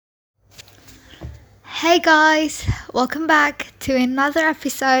Hey guys, welcome back to another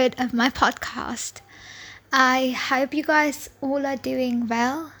episode of my podcast. I hope you guys all are doing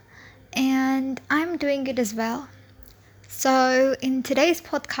well, and I'm doing good as well. So, in today's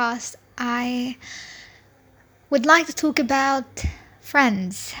podcast, I would like to talk about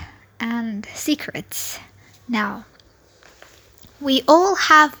friends and secrets. Now, we all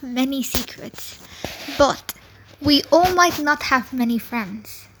have many secrets, but we all might not have many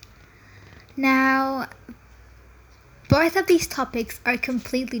friends. Now, both of these topics are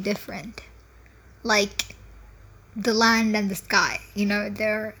completely different. Like the land and the sky,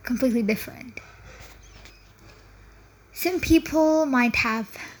 they're completely different. Some people might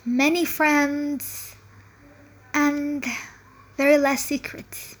have many friends and very less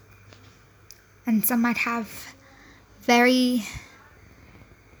secrets. And some might have very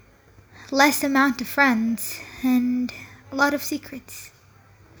less amount of friends and a lot of secrets.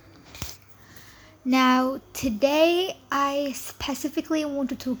 Now, today I specifically want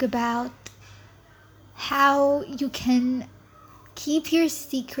to talk about how you can keep your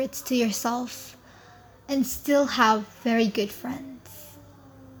secrets to yourself and still have very good friends.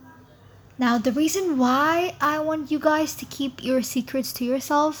 Now, the reason why I want you guys to keep your secrets to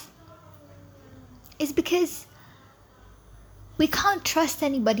yourself is because we can't trust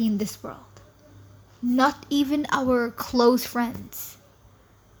anybody in this world, not even our close friends.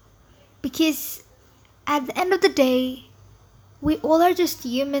 Because at the end of the day, we all are just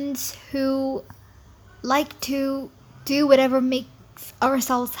humans who like to do whatever makes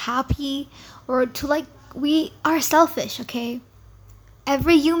ourselves happy, or we are selfish, okay?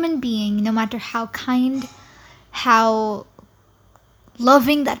 Every human being, no matter how kind, how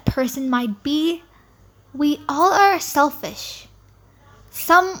loving that person might be, we all are selfish.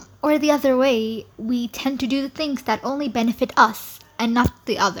 Some or the other way, we tend to do the things that only benefit us and not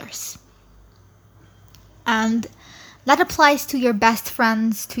the others. And that applies to your best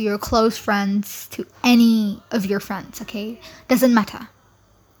friends, to your close friends, to any of your friends, okay? Doesn't matter.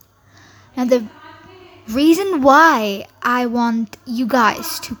 Now, the reason why I want you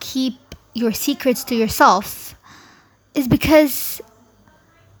guys to keep your secrets to yourself is because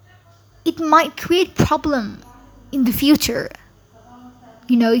it might create problem in the future.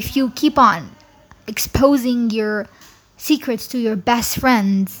 If you keep on exposing your secrets to your best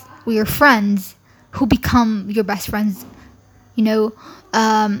friends or your friends who become your best friends, it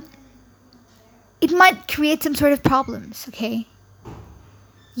might create some sort of problems, okay?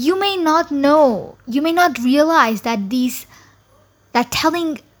 You may not realize that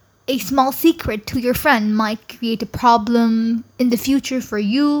telling a small secret to your friend might create a problem in the future for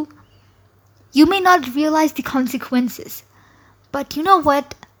you. You may not realize the consequences. But you know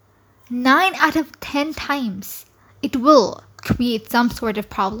what? 9 out of 10 times, it will create some sort of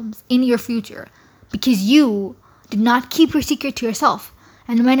problems in your future because you did not keep your secret to yourself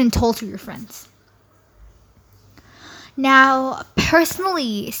and went and told to your friends. Now,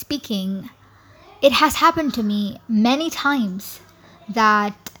 personally speaking, it has happened to me many times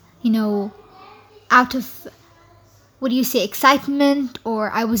that, out of, excitement,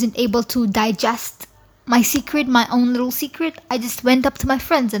 or I wasn't able to digest my secret, my own little secret, I just went up to my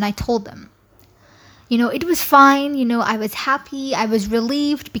friends and I told them. It was fine, I was happy, I was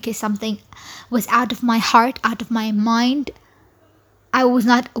relieved because something was out of my heart, out of my mind. I was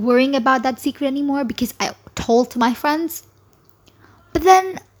not worrying about that secret anymore because I told to my friends. But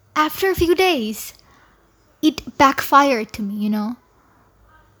then, after a few days, it backfired to me,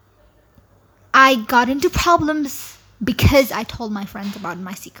 I got into problems because I told my friends about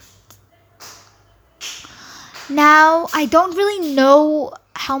my secret. Now, I don't really know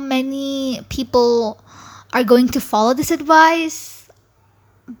how many people are going to follow this advice,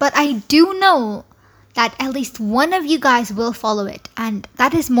 but I do know that at least one of you guys will follow it, and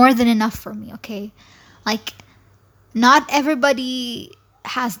that is more than enough for me, okay? Not everybody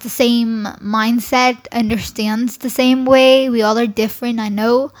has the same mindset, understands the same way. We all are different, I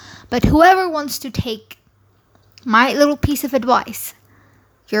know, but whoever wants to take my little piece of advice,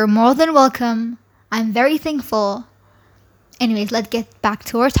 you're more than welcome. I'm very thankful. Anyways, let's get back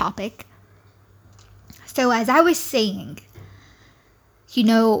to our topic. So, as I was saying,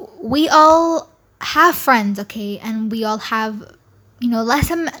 we all have friends, okay? And we all have,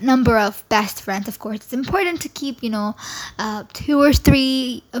 less number of best friends, of course. It's important to keep, 2 or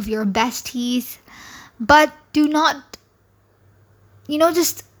 3 of your besties. But do not,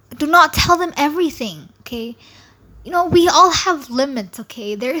 just do not tell them everything, okay? We all have limits,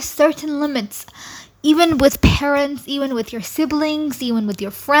 okay? There are certain limits. Even with parents, even with your siblings, even with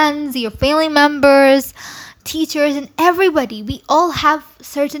your friends, your family members, teachers, and everybody. We all have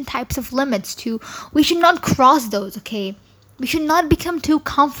certain types of limits too. We should not cross those, okay? We should not become too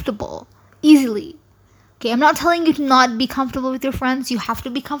comfortable easily. Okay, I'm not telling you to not be comfortable with your friends. You have to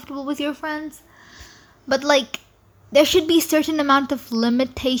be comfortable with your friends. But there should be certain amount of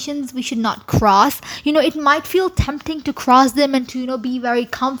limitations we should not cross. It might feel tempting to cross them and to, be very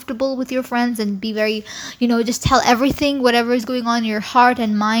comfortable with your friends and be very, just tell everything, whatever is going on in your heart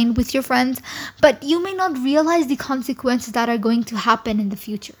and mind with your friends. But you may not realize the consequences that are going to happen in the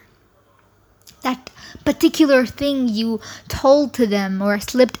future. That particular thing you told to them or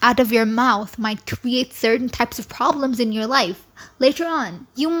slipped out of your mouth might create certain types of problems in your life later on.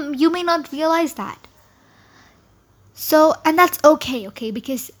 You may not realize that. So, and that's okay,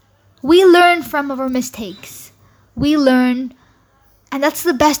 because we learn from our mistakes. We learn, and that's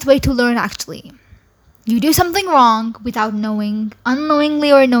the best way to learn actually. You do something wrong without knowing,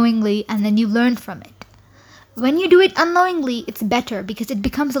 unknowingly or knowingly, and then you learn from it. When you do it unknowingly, it's better because it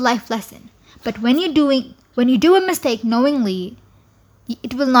becomes a life lesson. But when you do a mistake knowingly,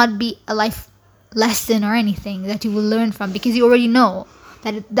 it will not be a life lesson or anything that you will learn from, because you already know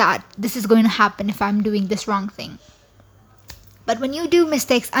that this is going to happen if I'm doing this wrong thing. But when you do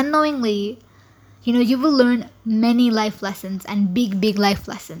mistakes unknowingly, you will learn many life lessons and big life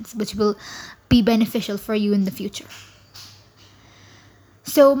lessons, which will be beneficial for you in the future.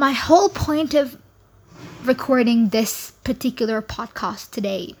 So my whole point of recording this particular podcast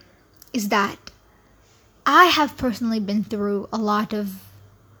today is that I have personally been through a lot of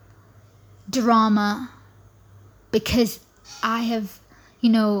drama because I have,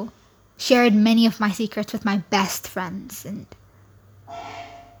 shared many of my secrets with my best friends, and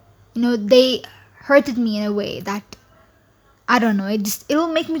they hurted me in a way that, I don't know, it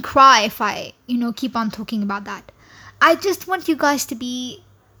will make me cry if I, keep on talking about that. I just want you guys to be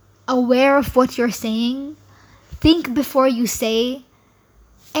aware of what you're saying. Think before you say.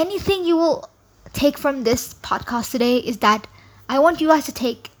 Anything you will take from this podcast today is that I want you guys to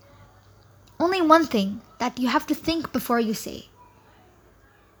take only one thing, that you have to think before you say.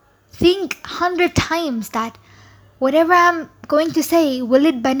 Think 100 times that whatever I'm going to say, will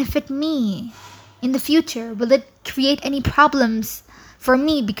it benefit me in the future? Will it create any problems for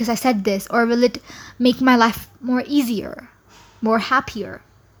me because I said this? Or will it make my life more easier, more happier?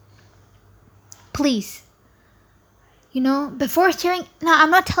 Please, before sharing, now I'm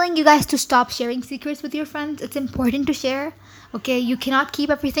not telling you guys to stop sharing secrets with your friends. It's important to share, okay? You cannot keep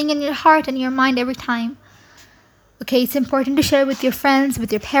everything in your heart and your mind every time. Okay, it's important to share with your friends,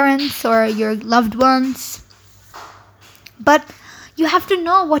 with your parents, or your loved ones. But you have to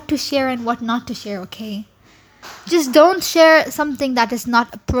know what to share and what not to share, okay? Just don't share something that is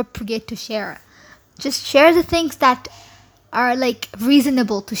not appropriate to share. Just share the things that are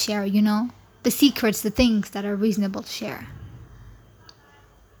reasonable to share, the secrets, the things that are reasonable to share.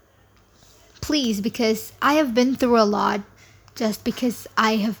 Please, because I have been through a lot just because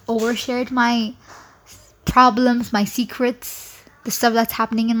I have overshared my problems, my secrets, the stuff that's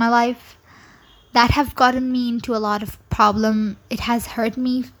happening in my life. That have gotten me into a lot of problem. It has hurt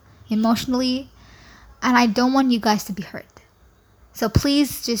me emotionally, and I don't want you guys to be hurt. So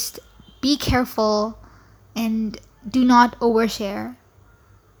please just be careful and do not overshare.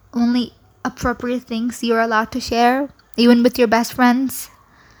 Only appropriate things you're allowed to share, even with your best friends.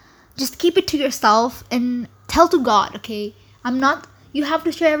 Just keep it to yourself and tell to God, okay? You have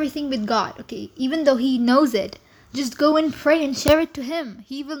to share everything with God, okay? Even though He knows it, just go and pray and share it to Him.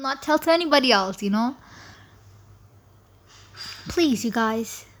 He will not tell to anybody else, Please, you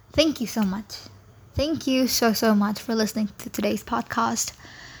guys, thank you so much. Thank you so much for listening to today's podcast.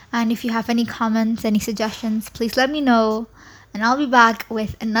 And if you have any comments, any suggestions, please let me know. And I'll be back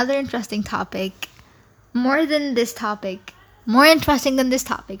with another interesting topic. More interesting than this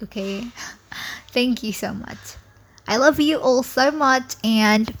topic, okay? Thank you so much. I love you all so much,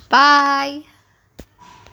 and bye!